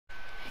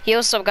Yo,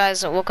 what's up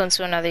guys, and welcome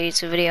to another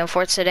YouTube video. And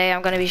for today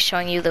I'm going to be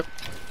showing you the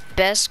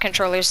best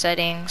controller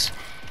settings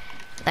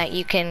that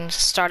you can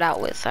start out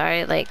with,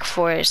 alright? Like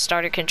for a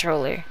starter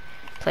controller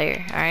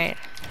player, alright?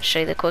 Show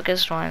you the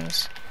quickest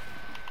ones.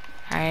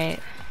 Alright,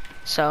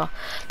 so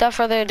without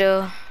further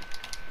ado,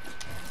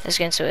 let's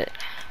get into it.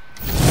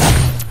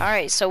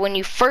 Alright, so when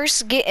you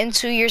first get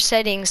into your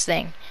settings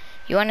thing,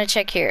 you want to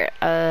check here.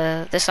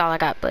 This is all I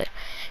got, but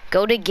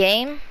go to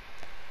game.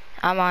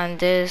 I'm on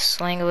this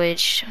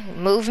language,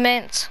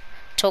 movement,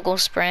 toggle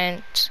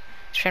sprint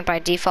by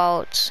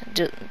default.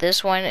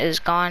 This one is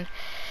gone.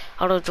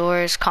 Auto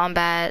doors,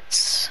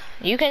 combats.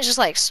 You can just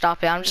like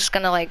stop it. I'm just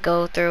gonna like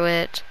go through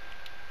it.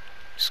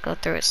 Just go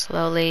through it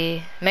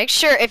slowly. Make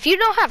sure if you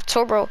don't have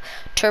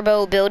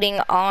turbo building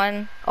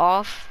on,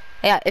 off.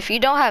 Yeah, if you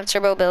don't have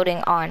turbo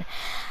building on,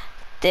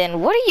 then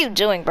what are you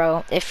doing,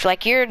 bro? If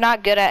like you're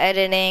not good at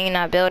editing,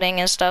 not building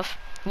and stuff,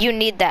 you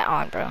need that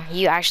on, bro.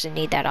 You actually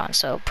need that on.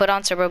 So put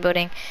on turbo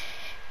building.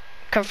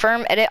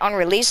 Confirm edit on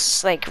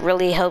release, like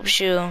really helps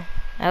you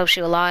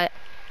a lot.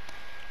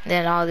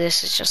 Then all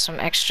this is just some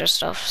extra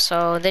stuff.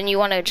 So then you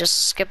want to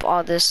just skip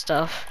all this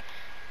stuff.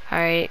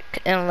 Alright,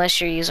 unless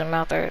you're using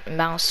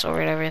mouse or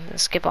whatever, then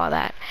skip all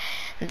that.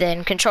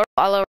 Then control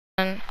auto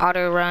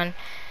run,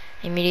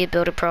 immediate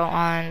builder pro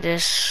on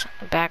this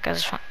back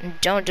as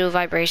don't do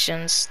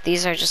vibrations.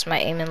 These are just my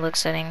aim and look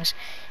settings.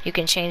 You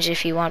can change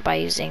if you want by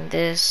using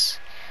this.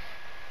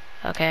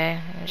 Okay,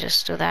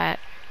 just do that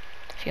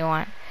if you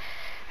want.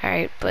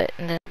 Alright, but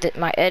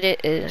my edit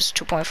is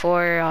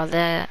 2.4, all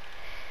that.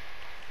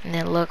 And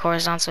then look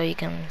horizontal, you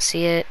can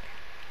see it.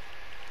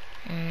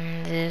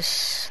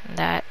 This,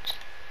 that.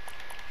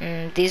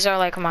 These are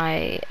like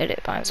my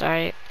edit binds,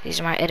 alright? These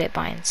are my edit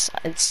binds.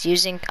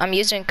 I'm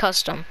using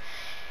custom.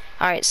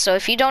 Alright, so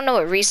if you don't know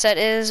what reset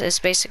is, it's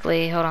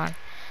basically, hold on.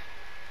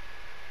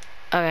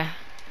 Okay.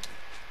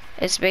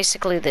 It's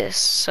basically this.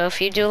 So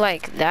if you do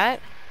like that,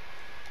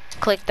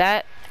 click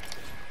that,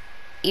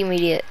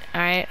 immediate.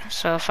 Alright,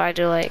 so if I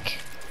do like,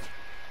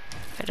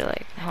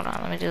 hold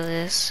on, let me do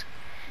this.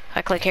 If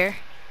I click here,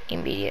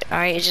 immediate.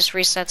 Alright, it just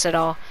resets it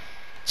all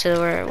to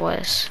where it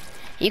was.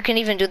 You can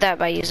even do that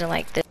by using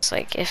like this,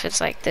 like if it's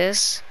like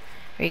this,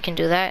 or you can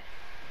do that.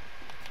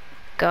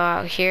 Go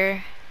out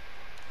here,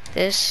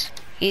 this,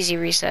 easy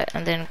reset,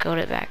 and then code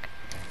it back.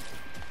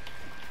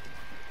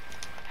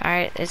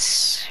 Alright,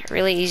 it's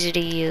really easy to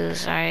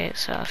use. Alright,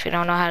 so if you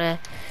don't know how to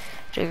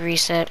do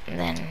reset,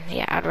 then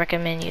yeah, I'd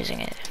recommend using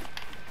it.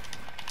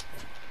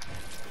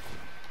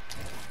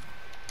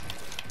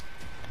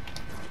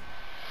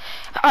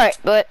 Alright,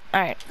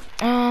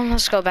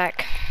 let's go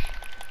back.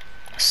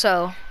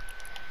 So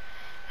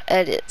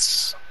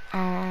edits,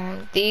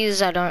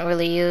 these I don't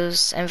really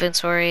use.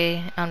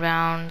 Inventory,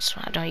 unbound,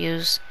 I don't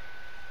use.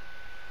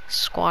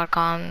 Squad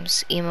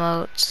comms,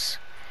 emotes,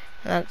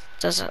 that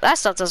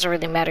stuff doesn't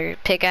really matter.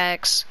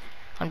 Pickaxe,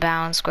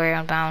 unbound, square,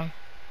 unbound.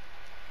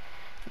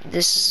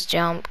 This is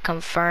jump,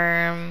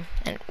 confirm,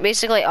 and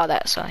basically all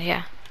that. So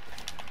yeah,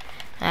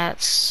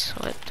 that's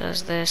what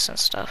does this and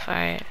stuff.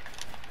 Alright,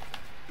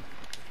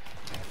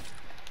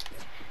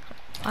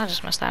 I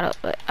just messed that up,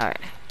 but alright.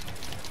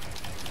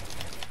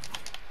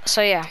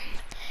 So yeah,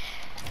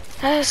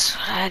 that's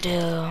what I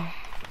do.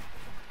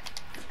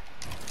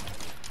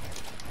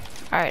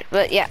 Alright,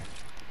 but yeah,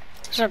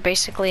 that's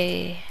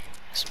basically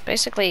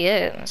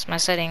it. That's my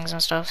settings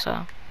and stuff.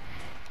 So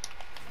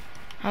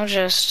I'll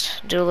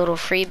just do a little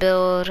free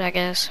build, I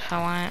guess, if I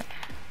want.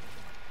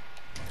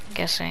 I'm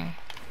guessing.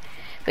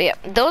 But yeah,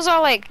 those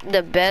are like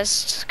the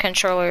best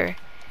controller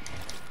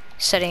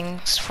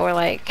settings for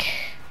like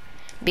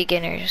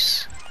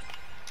beginners.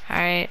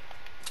 Alright.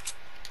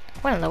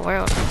 What in the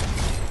world?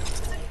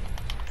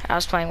 I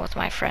was playing with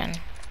my friend.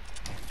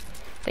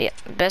 But yeah,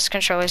 best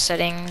controller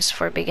settings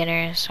for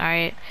beginners.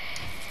 Alright.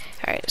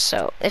 Alright,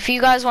 so if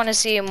you guys want to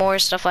see more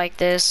stuff like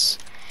this,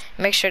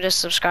 make sure to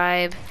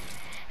subscribe.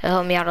 It'll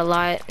help me out a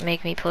lot,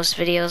 make me post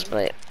videos,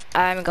 but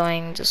I'm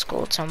going to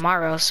school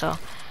tomorrow, so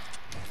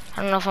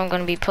I don't know if I'm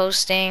going to be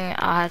posting.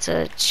 I'll have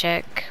to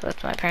check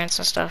with my parents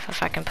and stuff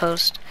if I can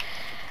post.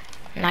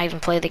 Not even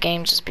play the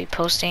game, just be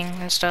posting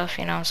and stuff,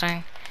 you know what I'm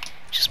saying?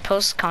 Just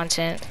post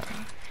content.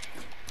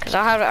 Because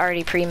I'll have it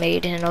already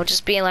pre-made, and it'll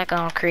just be like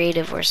on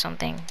creative or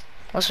something.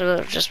 Most of it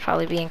will just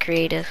probably be in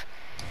creative.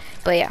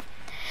 But yeah,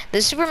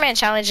 the Superman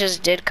challenges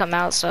did come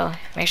out, so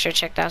make sure to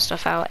check that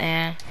stuff out.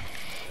 And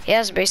yeah,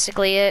 that's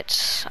basically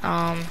it.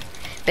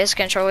 Best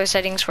controller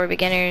settings for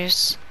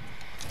beginners.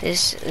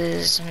 This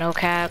is no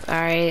cap.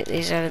 Alright,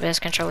 these are the best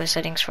controller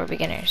settings for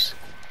beginners.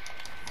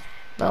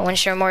 But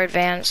once you're more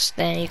advanced,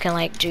 then you can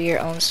like do your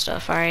own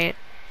stuff. Alright,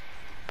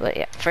 but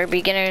yeah, for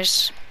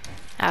beginners,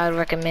 I would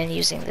recommend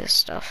using this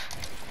stuff.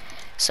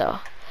 So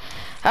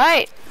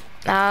alright,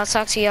 I'll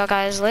talk to y'all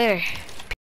guys later.